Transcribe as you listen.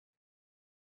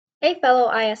Hey fellow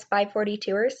IS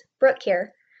 542ers, Brooke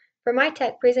here. For my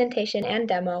tech presentation and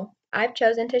demo, I've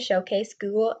chosen to showcase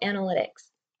Google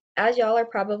Analytics. As y'all are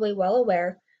probably well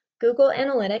aware, Google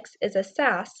Analytics is a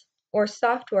SaaS, or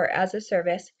software as a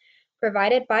service,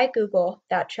 provided by Google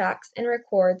that tracks and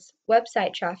records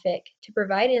website traffic to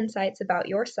provide insights about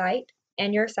your site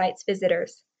and your site's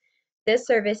visitors. This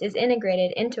service is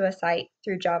integrated into a site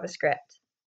through JavaScript.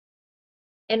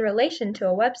 In relation to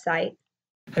a website,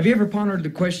 have you ever pondered the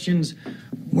questions,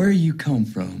 where you come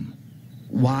from,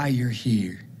 why you're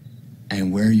here,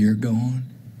 and where you're going?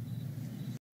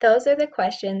 Those are the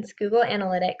questions Google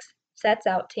Analytics sets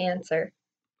out to answer.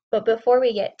 But before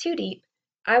we get too deep,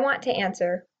 I want to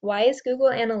answer, why is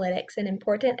Google Analytics an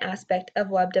important aspect of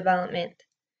web development?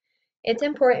 It's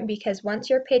important because once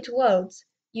your page loads,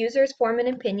 users form an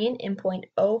opinion in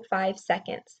 0.05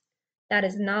 seconds. That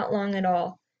is not long at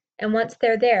all. And once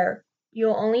they're there,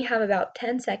 you'll only have about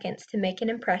 10 seconds to make an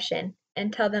impression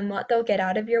and tell them what they'll get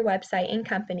out of your website and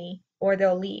company, or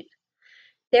they'll leave.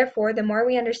 Therefore, the more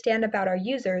we understand about our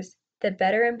users, the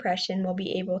better impression we'll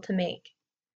be able to make.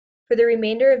 For the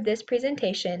remainder of this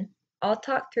presentation, I'll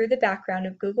talk through the background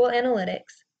of Google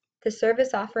Analytics, the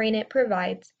service offering it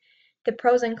provides, the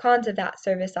pros and cons of that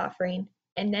service offering,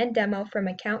 and then demo from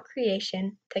account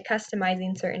creation to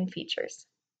customizing certain features.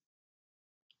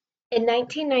 In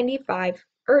 1995,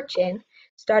 Urchin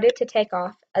started to take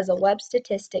off as a web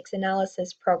statistics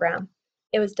analysis program.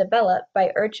 It was developed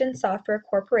by Urchin Software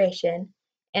Corporation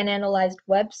and analyzed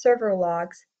web server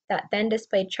logs that then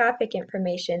displayed traffic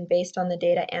information based on the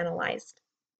data analyzed.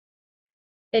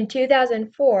 In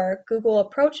 2004, Google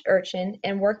approached Urchin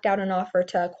and worked out an offer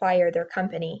to acquire their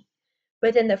company.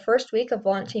 Within the first week of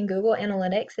launching Google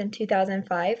Analytics in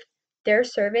 2005, their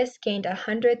service gained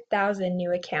 100,000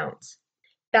 new accounts.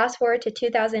 Fast forward to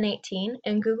 2018,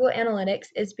 and Google Analytics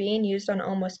is being used on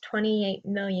almost 28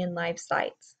 million live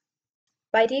sites.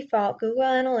 By default, Google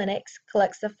Analytics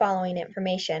collects the following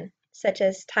information, such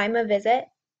as time of visit,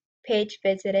 page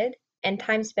visited, and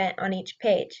time spent on each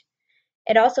page.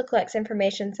 It also collects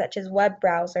information such as web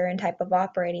browser and type of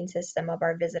operating system of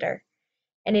our visitor.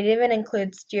 And it even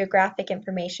includes geographic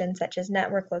information such as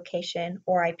network location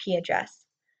or IP address.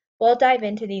 We'll dive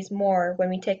into these more when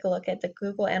we take a look at the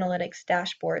Google Analytics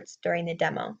dashboards during the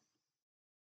demo.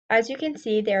 As you can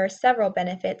see, there are several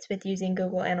benefits with using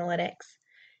Google Analytics.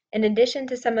 In addition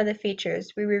to some of the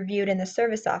features we reviewed in the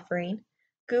service offering,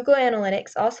 Google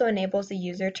Analytics also enables the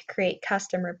user to create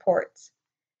custom reports.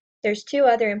 There's two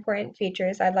other important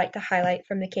features I'd like to highlight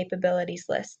from the capabilities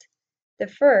list. The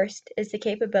first is the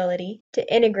capability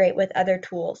to integrate with other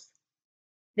tools.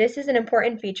 This is an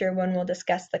important feature when we'll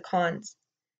discuss the cons.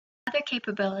 Another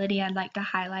capability I'd like to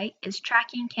highlight is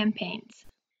tracking campaigns.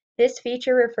 This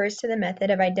feature refers to the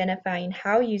method of identifying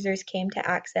how users came to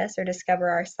access or discover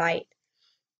our site.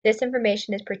 This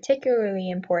information is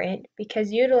particularly important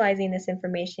because utilizing this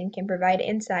information can provide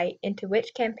insight into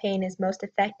which campaign is most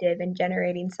effective in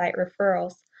generating site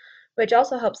referrals, which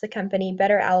also helps the company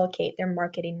better allocate their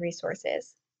marketing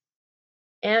resources.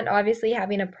 And obviously,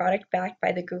 having a product backed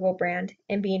by the Google brand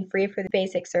and being free for the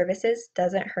basic services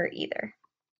doesn't hurt either.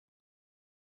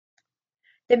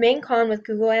 The main con with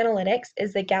Google Analytics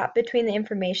is the gap between the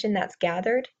information that's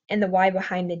gathered and the why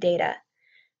behind the data.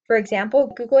 For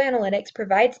example, Google Analytics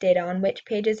provides data on which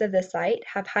pages of the site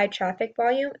have high traffic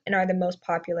volume and are the most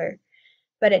popular,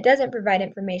 but it doesn't provide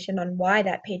information on why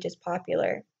that page is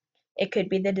popular. It could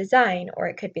be the design, or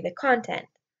it could be the content.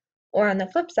 Or on the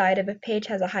flip side, if a page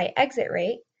has a high exit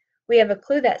rate, we have a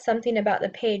clue that something about the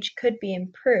page could be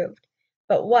improved.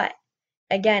 But what?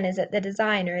 Again, is it the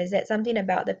design, or is it something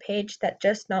about the page that's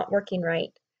just not working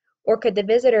right? Or could the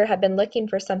visitor have been looking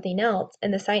for something else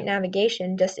and the site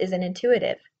navigation just isn't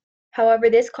intuitive? However,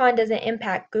 this con doesn't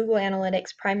impact Google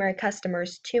Analytics primary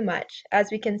customers too much,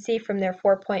 as we can see from their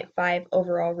 4.5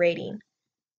 overall rating.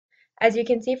 As you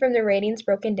can see from the ratings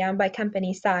broken down by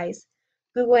company size,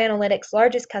 Google Analytics'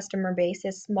 largest customer base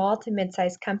is small to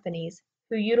mid-sized companies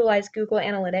who utilize Google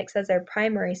Analytics as their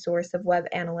primary source of web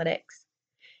analytics.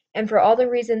 And for all the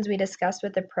reasons we discussed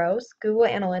with the pros, Google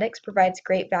Analytics provides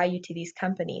great value to these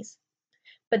companies.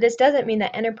 But this doesn't mean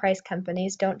that enterprise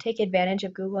companies don't take advantage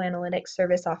of Google Analytics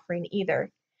service offering either.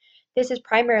 This is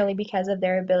primarily because of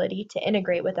their ability to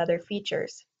integrate with other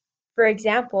features. For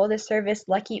example, the service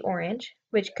Lucky Orange,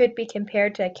 which could be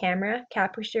compared to a camera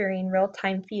capturing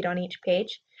real-time feed on each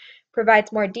page,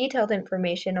 provides more detailed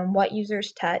information on what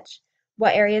users touch,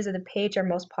 what areas of the page are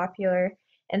most popular,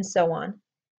 and so on.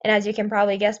 And as you can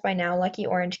probably guess by now, Lucky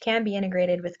Orange can be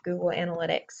integrated with Google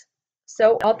Analytics.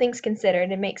 So, all things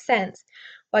considered, it makes sense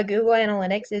why Google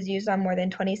Analytics is used on more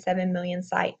than 27 million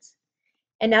sites.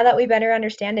 And now that we better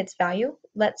understand its value,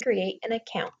 let's create an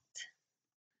account.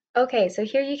 Okay, so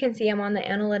here you can see I'm on the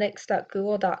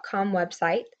analytics.google.com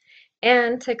website.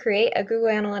 And to create a Google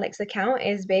Analytics account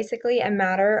is basically a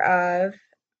matter of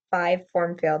 5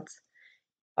 form fields.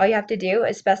 All you have to do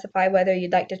is specify whether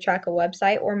you'd like to track a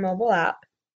website or mobile app,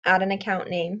 add an account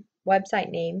name, website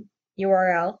name,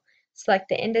 URL, select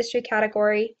the industry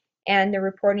category and the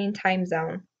reporting time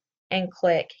zone, and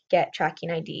click Get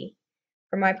Tracking ID.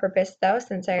 For my purpose though,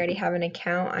 since I already have an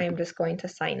account, I am just going to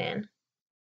sign in.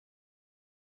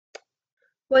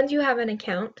 Once you have an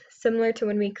account, similar to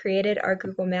when we created our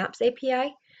Google Maps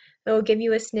API, it will give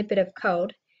you a snippet of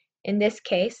code, in this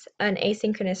case, an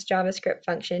asynchronous JavaScript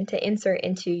function to insert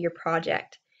into your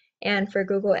project. And for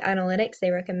Google Analytics,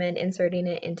 they recommend inserting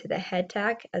it into the head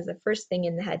tag as the first thing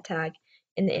in the head tag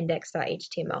in the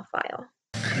index.html file.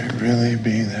 Could it really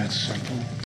be that simple?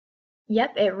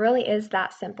 Yep, it really is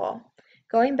that simple.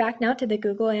 Going back now to the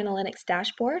Google Analytics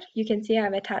dashboard, you can see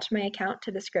I've attached my account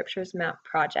to the Scriptures Map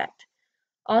project.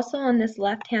 Also on this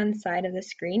left-hand side of the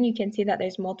screen, you can see that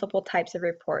there's multiple types of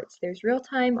reports. There's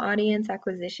real-time, audience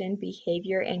acquisition,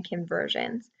 behavior, and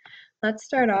conversions. Let's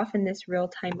start off in this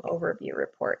real-time overview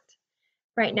report.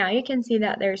 Right now you can see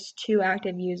that there's 2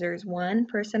 active users, one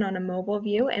person on a mobile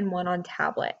view and one on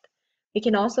tablet. We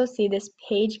can also see this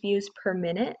page views per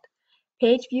minute.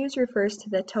 Page views refers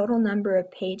to the total number of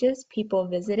pages people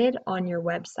visited on your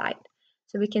website.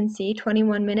 So we can see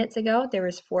 21 minutes ago there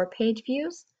was 4 page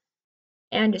views.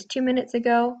 And just 2 minutes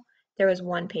ago, there was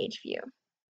 1 page view.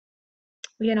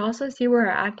 We can also see where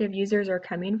our active users are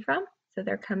coming from. So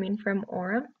they're coming from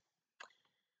Orem.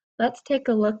 Let's take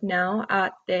a look now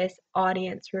at this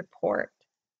audience report.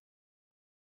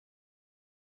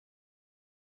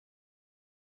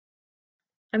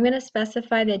 I'm going to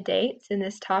specify the dates in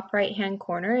this top right-hand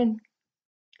corner and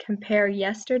compare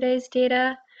yesterday's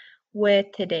data with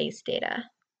today's data.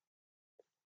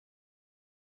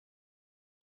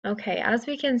 Okay, as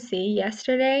we can see,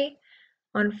 yesterday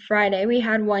on Friday we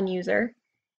had 1 user,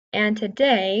 and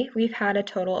today we've had a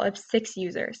total of 6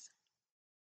 users.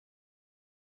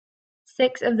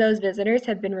 6 of those visitors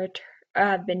have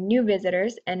been new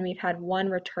visitors, and we've had 1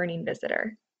 returning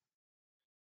visitor.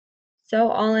 So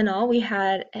all in all, we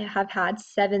have had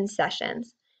 7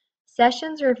 sessions.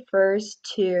 Sessions refers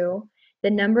to the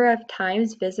number of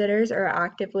times visitors are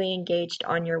actively engaged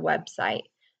on your website.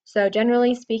 So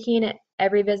generally speaking,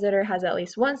 every visitor has at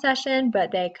least 1 session,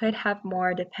 but they could have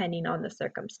more depending on the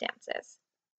circumstances.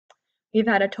 We've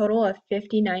had a total of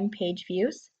 59 page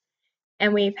views,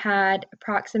 and we've had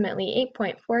approximately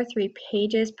 8.43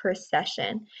 pages per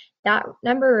session. That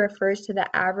number refers to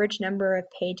the average number of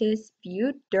pages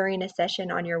viewed during a session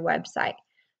on your website.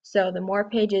 So the more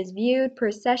pages viewed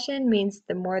per session means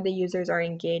the more the users are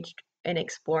engaged in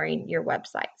exploring your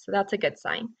website. So that's a good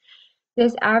sign.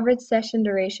 This average session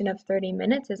duration of 30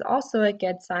 minutes is also a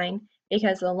good sign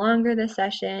because the longer the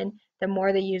session, the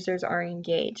more the users are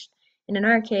engaged. And in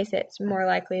our case, it's more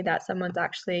likely that someone's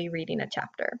actually reading a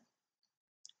chapter.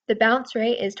 The bounce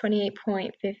rate is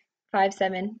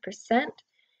 28.57%.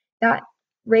 That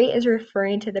rate is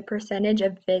referring to the percentage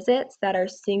of visits that are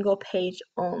single page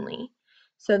only.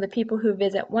 So the people who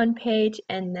visit 1 page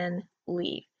and then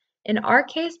leave. In our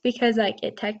case, because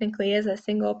it technically is a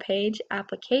single page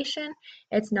application,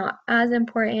 it's not as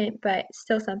important, but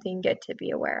still something good to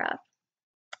be aware of.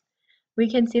 We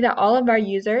can see that all of our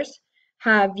users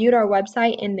have viewed our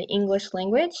website in the English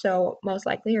language, so most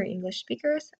likely are English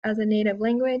speakers as a native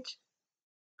language,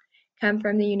 come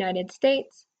from the United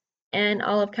States, and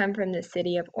all have come from the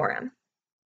city of Orem.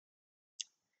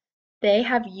 They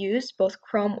have used both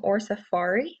Chrome or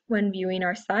Safari when viewing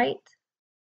our site,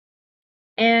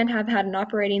 and have had an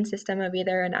operating system of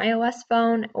either an iOS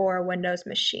phone or a Windows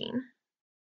machine.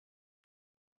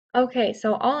 Okay,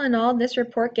 so all in all, this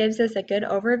report gives us a good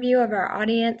overview of our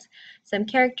audience, some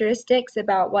characteristics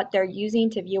about what they're using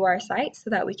to view our site so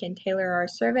that we can tailor our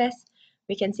service.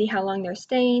 We can see how long they're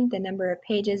staying, the number of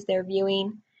pages they're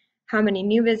viewing, how many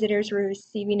new visitors we're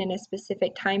receiving in a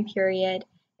specific time period,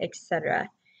 etc.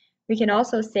 We can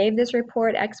also save this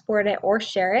report, export it, or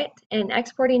share it. And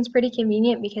exporting is pretty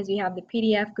convenient because we have the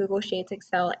PDF, Google Sheets,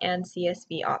 Excel, and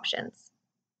CSV options.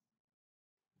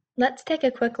 Let's take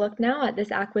a quick look now at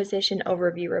this acquisition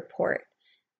overview report.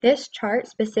 This chart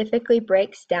specifically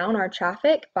breaks down our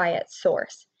traffic by its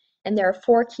source. And there are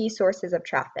 4 key sources of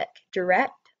traffic: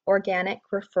 direct, organic,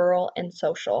 referral, and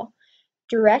social.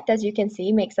 Direct, as you can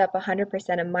see, makes up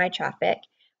 100% of my traffic,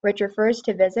 which refers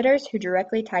to visitors who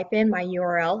directly type in my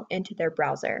URL into their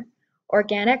browser.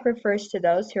 Organic refers to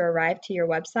those who arrive to your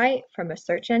website from a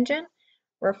search engine.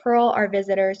 Referral are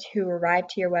visitors who arrive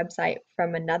to your website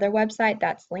from another website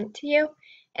that's linked to you.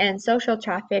 And social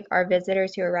traffic are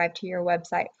visitors who arrive to your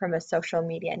website from a social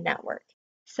media network.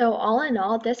 So all in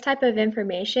all, this type of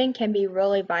information can be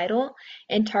really vital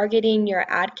in targeting your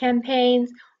ad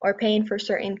campaigns or paying for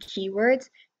certain keywords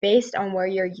based on where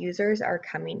your users are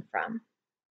coming from.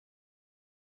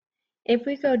 If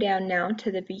we go down now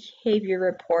to the behavior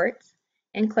reports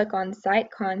and click on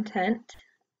site content,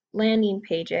 landing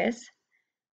pages,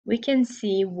 we can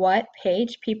see what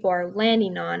page people are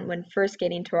landing on when first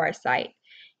getting to our site.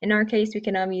 In our case, we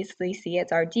can obviously see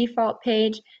it's our default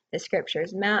page, the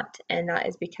scriptures mapped, and that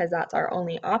is because that's our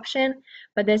only option.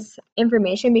 But this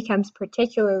information becomes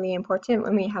particularly important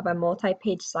when we have a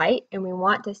multi-page site and we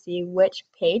want to see which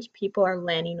page people are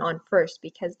landing on first,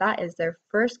 because that is their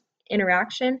first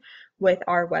interaction with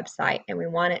our website and we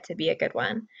want it to be a good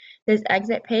one. This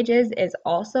exit pages is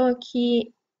also a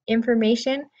key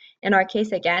information. In our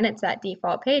case, again, it's that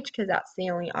default page because that's the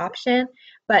only option,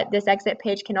 but this exit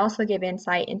page can also give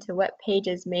insight into what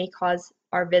pages may cause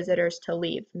our visitors to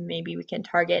leave. Maybe we can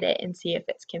target it and see if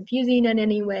it's confusing in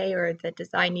any way or the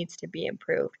design needs to be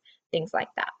improved, things like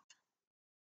that.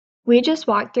 We just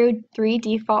walked through 3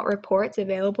 default reports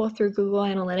available through Google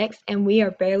Analytics, and we are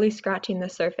barely scratching the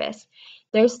surface.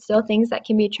 There's still things that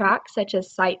can be tracked, such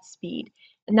as site speed.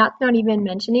 And that's not even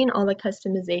mentioning all the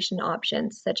customization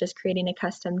options, such as creating a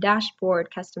custom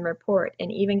dashboard, custom report,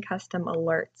 and even custom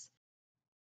alerts.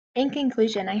 In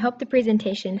conclusion, I hope the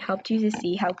presentation helped you to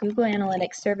see how Google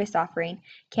Analytics service offering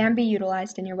can be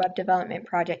utilized in your web development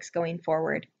projects going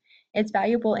forward. Its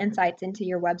valuable insights into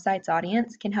your website's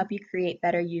audience can help you create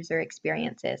better user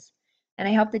experiences. And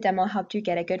I hope the demo helped you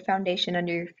get a good foundation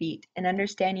under your feet in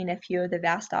understanding a few of the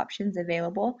vast options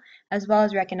available, as well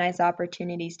as recognize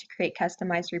opportunities to create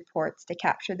customized reports to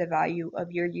capture the value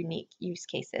of your unique use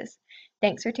cases.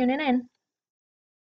 Thanks for tuning in.